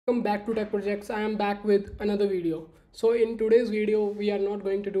Welcome back to Tech Projects. I am back with another video. So in today's video, we are not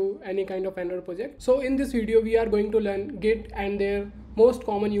going to do any kind of Android project. So in this video, we are going to learn Git and their most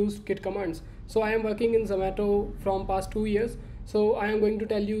common used Git commands. So I am working in Zomato from past 2 years. So I am going to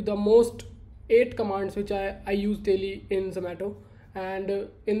tell you the most 8 commands which I use daily in Zomato. And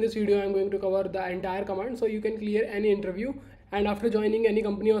in this video, I am going to cover the entire command so you can clear any interview. And after joining any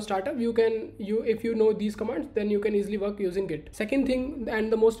company or startup, if you know these commands, then you can easily work using Git. Second thing,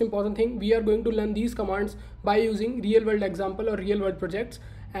 and the most important thing, we are going to learn these commands by using real world example or real world projects.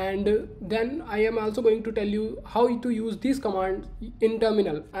 And then I am also going to tell you how to use these commands in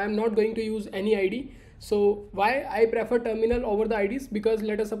terminal. I am not going to use any ID. So why I prefer terminal over the IDs? Because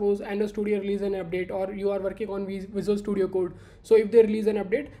let us suppose Android Studio release an update, or you are working on Visual Studio Code. So if they release an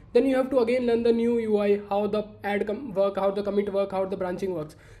update, then you have to again learn the new UI, how the work, how the commit work, how the branching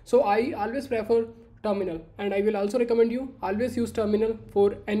works. So I always prefer terminal, and I will also recommend you always use terminal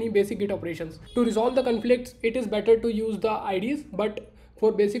for any basic Git operations. To resolve the conflicts, it is better to use the IDs, but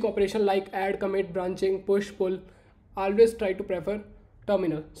for basic operation like add, commit, branching, push, pull, always try to prefer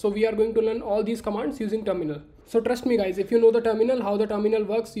terminal. So we are going to learn all these commands using terminal. So trust me guys, if you know the terminal, how the terminal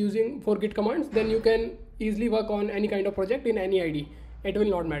works using for Git commands, then you can easily work on any kind of project in any ID. It will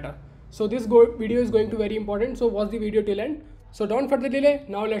not matter. So this video is going to be very important. So watch the video till end. So don't further delay.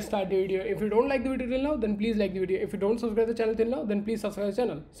 Now let's start the video. If you don't like the video till now, then please like the video. If you don't subscribe the channel till now, then please subscribe the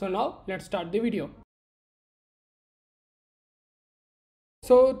channel. So now let's start the video.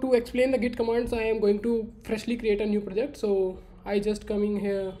 So to explain the Git commands, I am going to freshly create a new project. So I just coming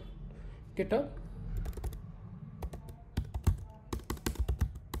here GitHub,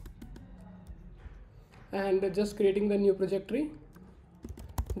 and just creating the new project tree,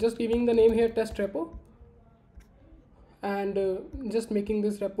 just giving the name here test repo, and just making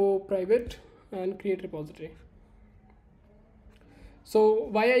this repo private and create repository. So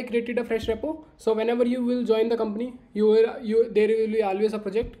why I created a fresh repo? So whenever you will join the company, there will be always a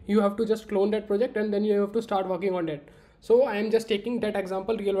project. You have to just clone that project and then you have to start working on that. So I am just taking that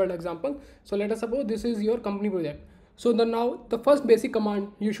example, real world example. So let us suppose this is your company project. So now the first basic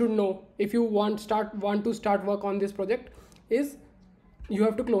command you should know if you want to start work on this project is you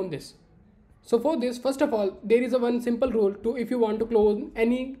have to clone this. So for this, first of all, there is a one simple rule to if you want to clone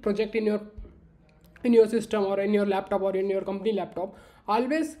any project in your system or in your laptop or in your company laptop,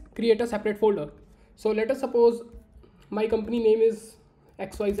 always create a separate folder. So let us suppose my company name is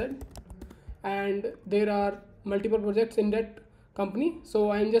XYZ and there are multiple projects in that company.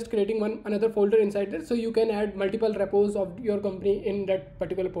 So I am just creating another folder inside there, so you can add multiple repos of your company in that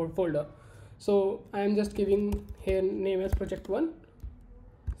particular folder. So I am just giving here name as project 1,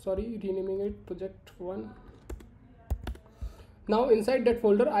 sorry, renaming it project 1. Now inside that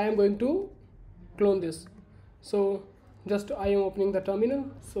folder I am going to clone this. So just I am opening the terminal.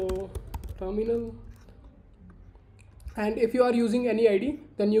 So terminal, and if you are using any ID,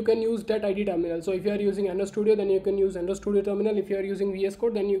 then you can use that ID terminal. So if you are using Android Studio, then you can use Android Studio terminal. If you are using VS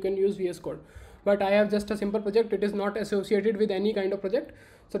Code, then you can use VS Code. But I have just a simple project, it is not associated with any kind of project,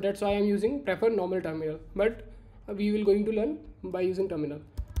 so that's why I am prefer normal terminal. But we will going to learn by using terminal.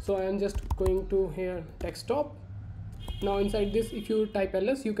 So I am just going to here desktop. Now inside this, if you type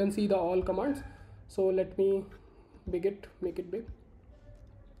ls, you can see the all commands. So let me make it big.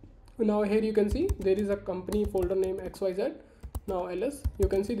 Now here you can see there is a company folder name XYZ. Now ls, you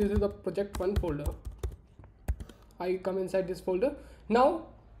can see this is the project 1 folder. I come inside this folder. Now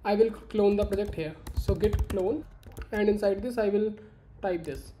I will clone the project here. So git clone, and inside this I will type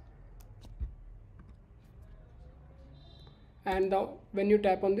this. And now when you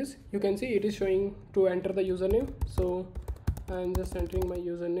tap on this, you can see it is showing to enter the username. So I am just entering my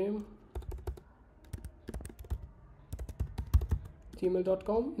username,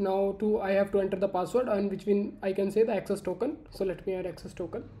 gmail.com. Now I have to enter the password, and which I can say the access token. So let me add access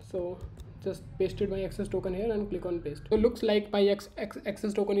token. So just pasted my access token here and click on paste. So looks like my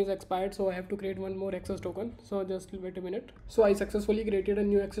access token is expired, so I have to create one more access token. So just wait a minute. So I successfully created a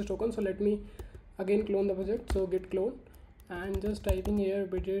new access token. So let me again clone the project. So git clone, and just typing here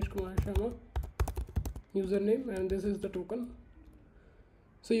Brijesh Kumar Sharma username, and this is the token.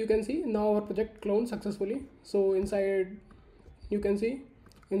 So you can see now our project cloned successfully. So inside you can see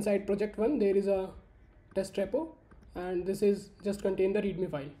inside project 1 there is a test repo, and this is just contain the readme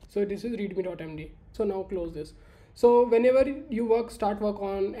file. So this is readme.md. So now close this. So whenever you start work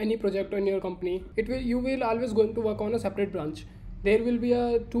on any project in your company, you will always going to work on a separate branch. There will be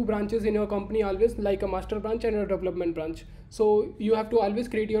two branches in your company always, like a master branch and a development branch. So you have to always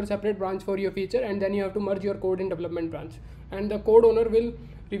create your separate branch for your feature, and then you have to merge your code in development branch, and the code owner will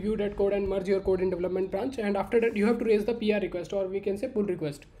review that code and merge your code in development branch, and after that you have to raise the PR request, or we can say pull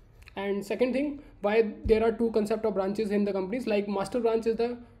request. And second thing, why there are two concept of branches in the companies, like master branch is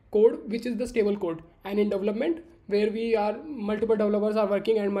the code which is the stable code, and in development where we are multiple developers are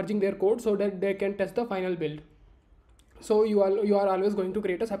working and merging their code so that they can test the final build. So you are always going to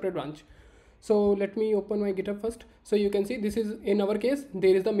create a separate branch. So let me open my GitHub first. So you can see this is, in our case,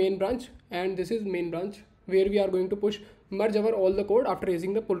 there is the main branch, and this is main branch where we are going to merge our all the code after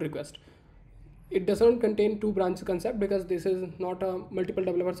raising the pull request. It doesn't contain two branch concept because this is not a multiple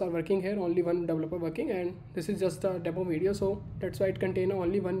developers are working here, only one developer working, and this is just a demo video, so that's why it contains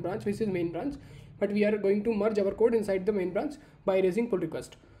only one branch, which is main branch. But we are going to merge our code inside the main branch by raising pull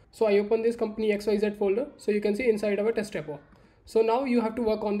request. So I open this company XYZ folder, so you can see inside our test repo. So now you have to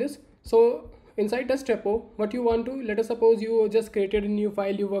work on this. So inside test repo, what you want to, let us suppose you just created a new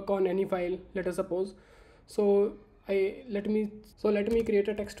file, you work on any file, let us suppose. So let me create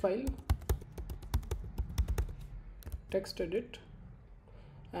a text file, text edit,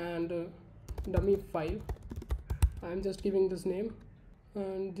 and dummy file. I'm just giving this name,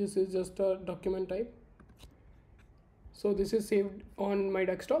 and this is just a document type. So this is saved on my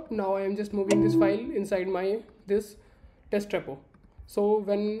desktop. Now I am just moving this file inside this test repo. So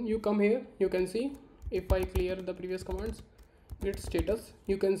when you come here, you can see, if I clear the previous commands, git status,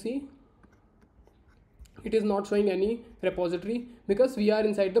 you can see it is not showing any repository because we are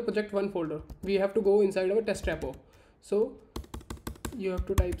inside the project 1 folder. We have to go inside our test repo. So you have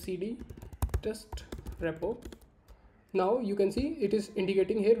to type cd test repo. Now you can see it is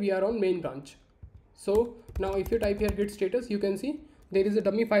indicating here we are on main branch. So now if you type here git status, you can see there is a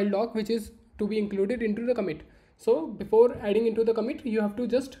dummy file doc which is to be included into the commit. So before adding into the commit, you have to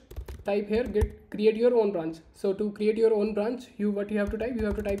just type here git create your own branch. So to create your own branch, what you have to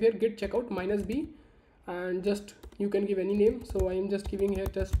type here git checkout -b, and just you can give any name. So I am just giving here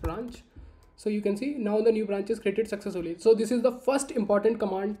test branch. So you can see now the new branch is created successfully. So this is the first important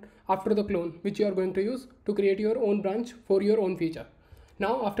command after the clone which you are going to use to create your own branch for your own feature.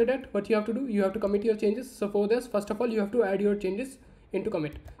 Now after that, what you have to do, you have to commit your changes. So for this, first of all, you have to add your changes into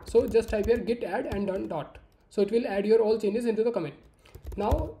commit. So just type here git add and done dot. So it will add your all changes into the commit.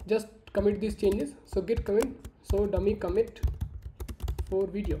 Now just commit these changes. So git commit, so dummy commit for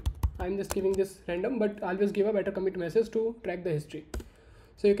video. I'm just giving this random, but always give a better commit message to track the history.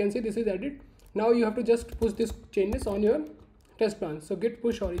 So you can see this is added. Now you have to just push these changes on your test branch. So git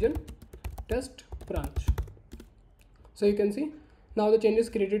push origin test branch. So you can see now the change is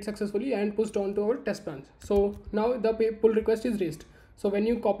created successfully and pushed onto our test branch. So now the pull request is raised. So when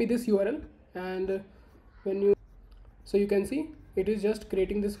you copy this URL and so you can see it is just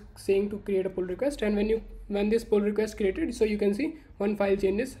creating this saying to create a pull request, and when this pull request created, so you can see one file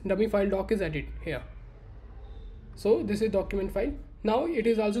changes, dummy file doc is added here. So this is document file. Now it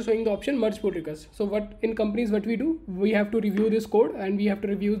is also showing the option merge pull request. So what in companies, what we do, we have to review this code and we have to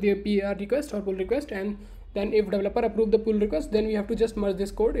review the PR request or pull request, and then if developer approve the pull request, then we have to just merge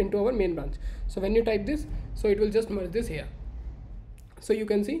this code into our main branch. So when you type this, so it will just merge this here. So you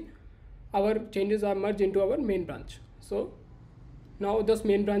can see our changes are merged into our main branch. So now this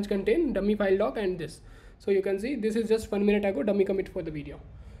main branch contain dummy file doc and this. So you can see this is just 1 minute ago dummy commit for the video.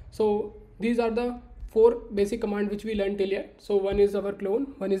 So these are the 4 basic commands which we learned till yet. So one is our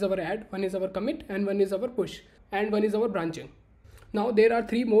clone, one is our add, one is our commit, and one is our push, and one is our branching. Now there are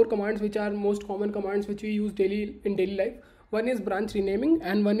 3 more commands which are most common commands which we use in daily life. One is branch renaming,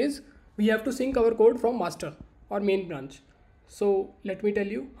 and one is we have to sync our code from master or main branch. So let me tell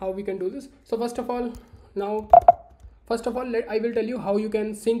you how we can do this. So first of all, I will tell you how you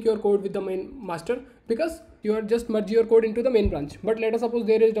can sync your code with the main master, because you are just merge your code into the main branch. But let us suppose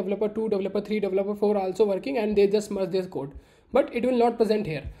there is developer 2, developer 3, developer 4 also working, and they just merge their code, but it will not present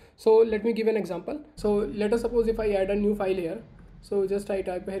here. So let me give an example. So let us suppose if I add a new file here. So just I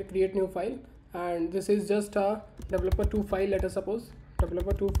type here create new file, and this is just a developer 2 file. Let us suppose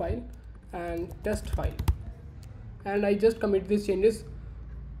developer 2 file and test file, and I just commit these changes.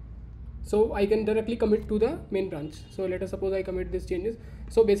 So I can directly commit to the main branch. So let us suppose I commit these changes.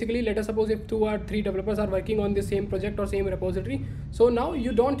 So basically, let us suppose if 2 or 3 developers are working on the same project or same repository. So now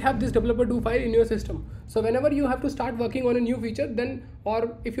you don't have this developer 2 file in your system. So whenever you have to start working on a new feature, then,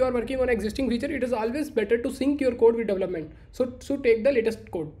 or if you are working on an existing feature, it is always better to sync your code with development. So take the latest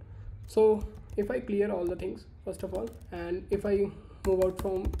code. So if I clear all the things first of all, and if I move out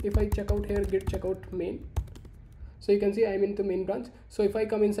from, if I check out here git checkout main, so you can see I am in the main branch. So if I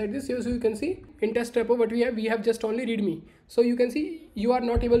come inside this here, so you can see in test repo what we have just only readme. So you can see you are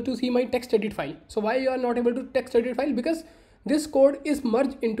not able to see my text edit file. So why you are not able to text edit file? Because this code is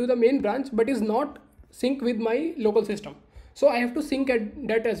merged into the main branch but is not sync with my local system. So I have to sync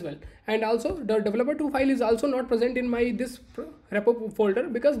that as well. And also the developer2 file is also not present in my this repo folder,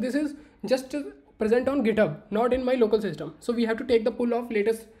 because this is just present on GitHub, not in my local system. So we have to take the pull of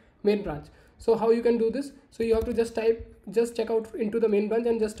latest main branch. So how you can do this? So you have to just check out into the main branch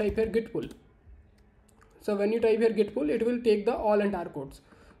and just type here git pull. So when you type here git pull, it will take the all entire codes.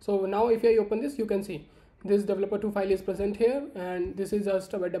 So now if I open this, you can see this developer2 file is present here, and this is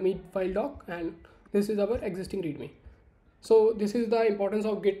just our dummy file doc, and this is our existing readme. So this is the importance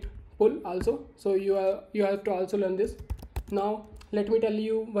of git pull also. So you have to also learn this. Now let me tell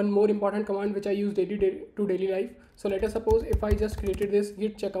you one more important command which I use daily life. So let us suppose if I just created this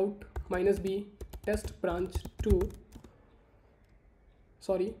git checkout -b test branch 2.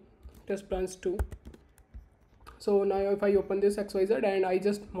 So now if I open this XYZ and I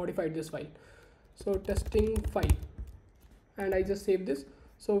just modified this file, so testing file, and I just save this.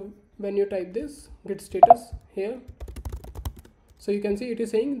 So when you type this git status here, so you can see it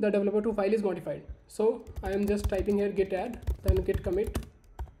is saying the developer2 file is modified. So I am just typing here git add, then git commit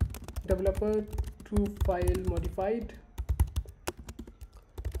developer2 file modified,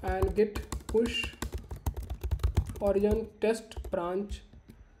 and git push origin test branch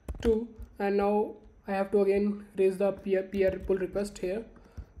 2, and now I have to again raise the peer pull request here.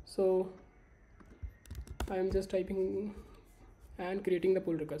 So I am just typing and creating the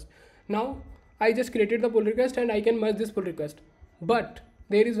pull request. Now I just created the pull request and I can merge this pull request. But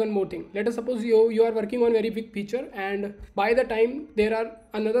there is one more thing. Let us suppose you are working on very big feature, and by the time there are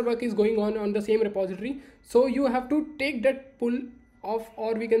another work is going on the same repository. So you have to take that pull of,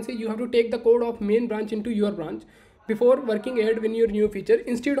 or we can say you have to take the code of main branch into your branch before working ahead with your new feature,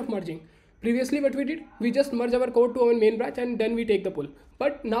 instead of merging. Previously what we did, we just merge our code to our main branch and then we take the pull.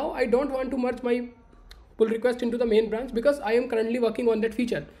 But now I don't want to merge my pull request into the main branch because I am currently working on that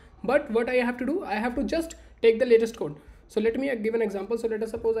feature. But what I have to do, I have to just take the latest code. So let me give an example. So let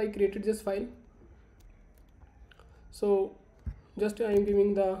us suppose I created this file. So just I am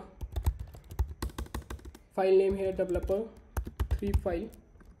giving the file name here developer3 file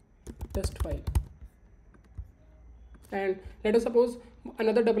test file, and let us suppose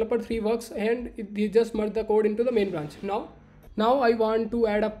another developer3 works and they just merge the code into the main branch. Now I want to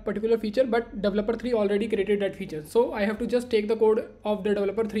add a particular feature, but developer3 already created that feature. So I have to just take the code of the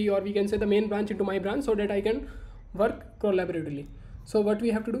developer3, or we can say the main branch, into my branch so that I can work collaboratively. So what we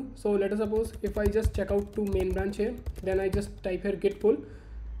have to do, so let us suppose if I just check out to main branch here, then I just type here git pull.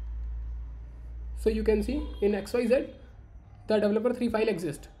 So you can see in XYZ the developer3 file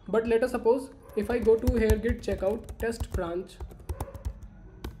exists. But let us suppose if I go to here git checkout test branch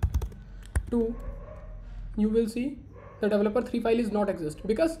 2, you will see the developer3 file is not exist,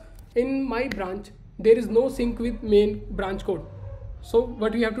 because in my branch there is no sync with main branch code. So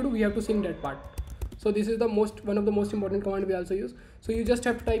what we have to do, we have to sync that part. So this is the one of the most important command we also use. So you just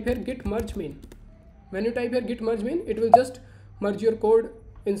have to type here git merge main. When you type here git merge main, it will just merge your code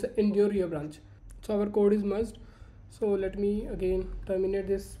in your branch. So our code is merged. So let me again terminate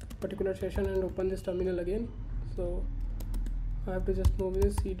this particular session and open this terminal again. So I have to just move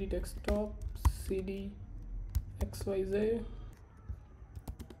this cd desktop, cd xyz,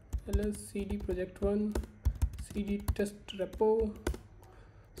 ls cd project1, cd test repo.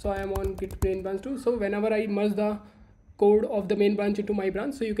 So I am on git main branch 2. So whenever I merge the code of the main branch into my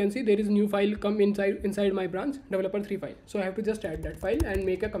branch, so you can see there is new file come inside my branch developer3 file. So I have to just add that file and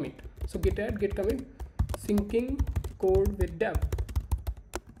make a commit. So git add git commit syncing code with dev.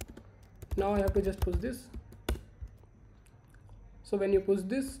 Now I have to just push this. So when you push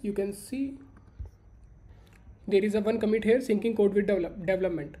this, you can see there is a one commit here, syncing code with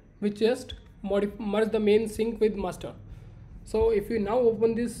development, which just merge the main sync with master. So if you now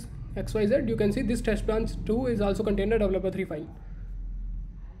open this XYZ, you can see this test branch 2 is also contained a developer3 file.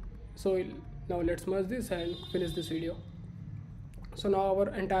 So now let's merge this and finish this video. So now our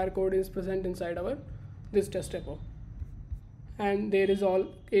entire code is present inside our this test repo, and there is all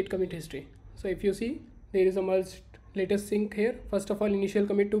 8 commit history. So if you see, there is a merged latest sync here. First of all, initial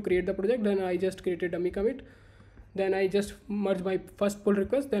commit to create the project, then I just created dummy commit, then I just merged my first pull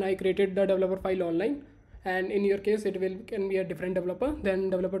request, then I created the developer file online, and in your case it can be a different developer, then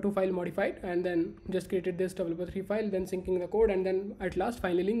developer2 file modified, and then just created this developer3 file, then syncing the code, and then at last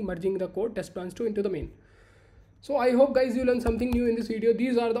finally merging the code test branch 2 into the main. So I hope guys you learned something new in this video.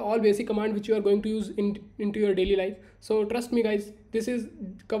 These are the all basic commands which you are going to use into your daily life. So trust me guys, this is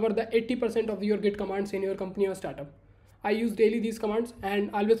cover the 80% of your Git commands in your company or startup. I use daily these commands and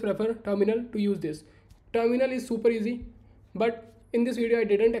always prefer terminal to use this. Terminal is super easy, but in this video I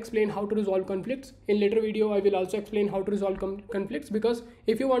didn't explain how to resolve conflicts. In later video I will also explain how to resolve conflicts, because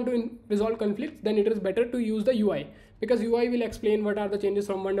if you want to resolve conflicts, then it is better to use the UI, because UI will explain what are the changes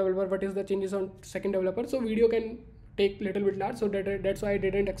from one developer, what is the changes on second developer. So video can take little bit large. So that's why I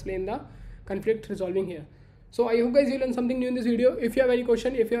didn't explain the conflict resolving here. So I hope guys you learned something new in this video. If you have any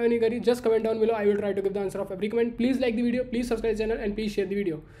question, if you have any query, just comment down below. I will try to give the answer of every comment. Please like the video, please subscribe the channel, and please share the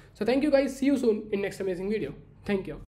video. So thank you guys. See you soon in next amazing video. Thank you.